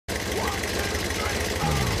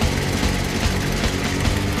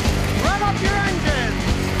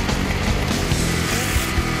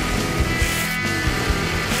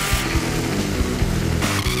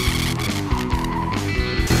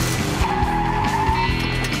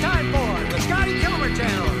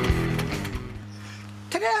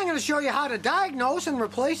Today I'm going to show you how to diagnose and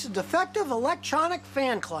replace a defective electronic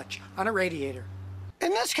fan clutch on a radiator.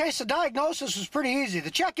 In this case, the diagnosis was pretty easy.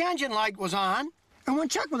 The check engine light was on, and when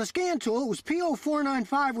checked with a scan tool, it was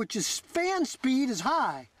P0495, which is fan speed is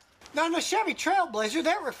high. Now in the Chevy Trailblazer,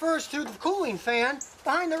 that refers to the cooling fan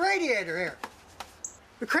behind the radiator here.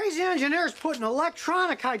 The crazy engineers put an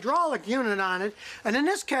electronic hydraulic unit on it, and in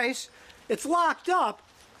this case, it's locked up.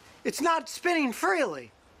 It's not spinning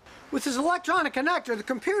freely. With this electronic connector, the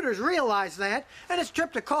computers realize that, and it's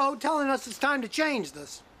tripped a code telling us it's time to change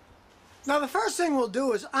this. Now the first thing we'll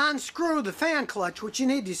do is unscrew the fan clutch, which you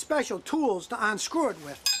need these special tools to unscrew it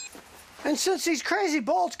with. And since these crazy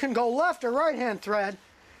bolts can go left or right hand thread,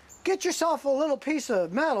 get yourself a little piece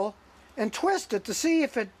of metal and twist it to see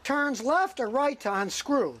if it turns left or right to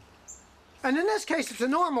unscrew. And in this case, it's a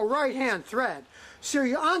normal right hand thread, so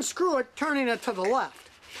you unscrew it turning it to the left.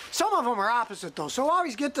 Some of them are opposite though, so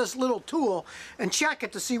always get this little tool and check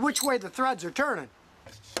it to see which way the threads are turning.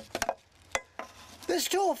 This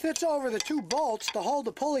tool fits over the two bolts to hold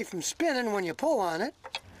the pulley from spinning when you pull on it.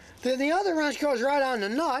 Then the other wrench goes right on the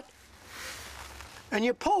nut, and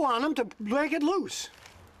you pull on them to make it loose.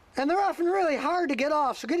 And they're often really hard to get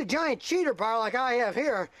off, so get a giant cheater bar like I have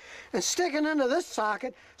here and stick it into this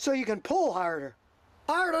socket so you can pull harder.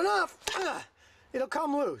 Hard enough, it'll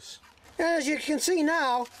come loose. And as you can see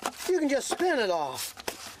now, you can just spin it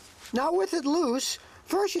off. Now with it loose,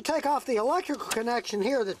 first you take off the electrical connection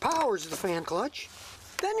here that powers the fan clutch.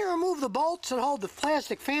 Then you remove the bolts that hold the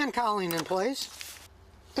plastic fan cowling in place.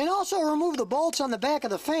 And also remove the bolts on the back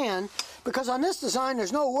of the fan, because on this design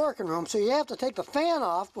there's no working room, so you have to take the fan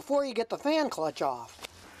off before you get the fan clutch off.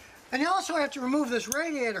 And you also have to remove this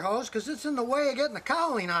radiator hose because it's in the way of getting the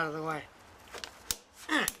cowling out of the way.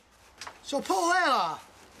 So pull that off.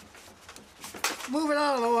 Move it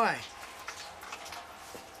out of the way.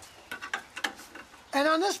 And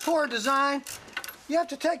on this poor design, you have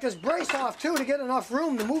to take this brace off too to get enough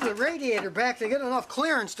room to move the radiator back to get enough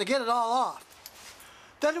clearance to get it all off.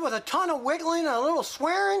 Then with a ton of wiggling and a little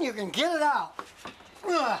swearing, you can get it out.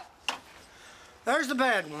 There's the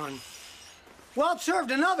bad one. Well, it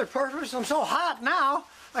served another purpose. I'm so hot now,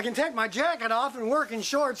 I can take my jacket off and work in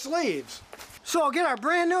short sleeves. So I'll get our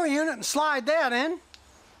brand new unit and slide that in.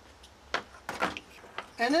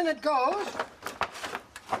 And then it goes.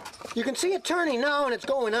 You can see it turning now and it's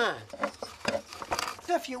going on.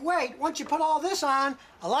 If you wait, once you put all this on,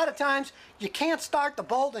 a lot of times you can't start the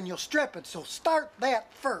bolt and you'll strip it, so start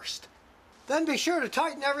that first. Then be sure to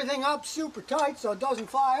tighten everything up super tight so it doesn't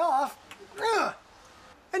fly off.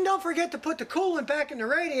 And don't forget to put the coolant back in the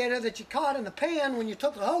radiator that you caught in the pan when you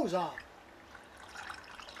took the hose off.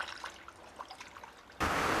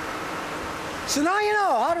 So now you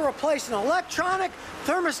know how to replace an electronic,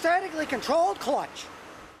 thermostatically controlled clutch.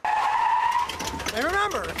 And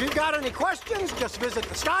remember, if you've got any questions, just visit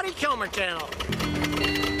the Scotty Kilmer channel.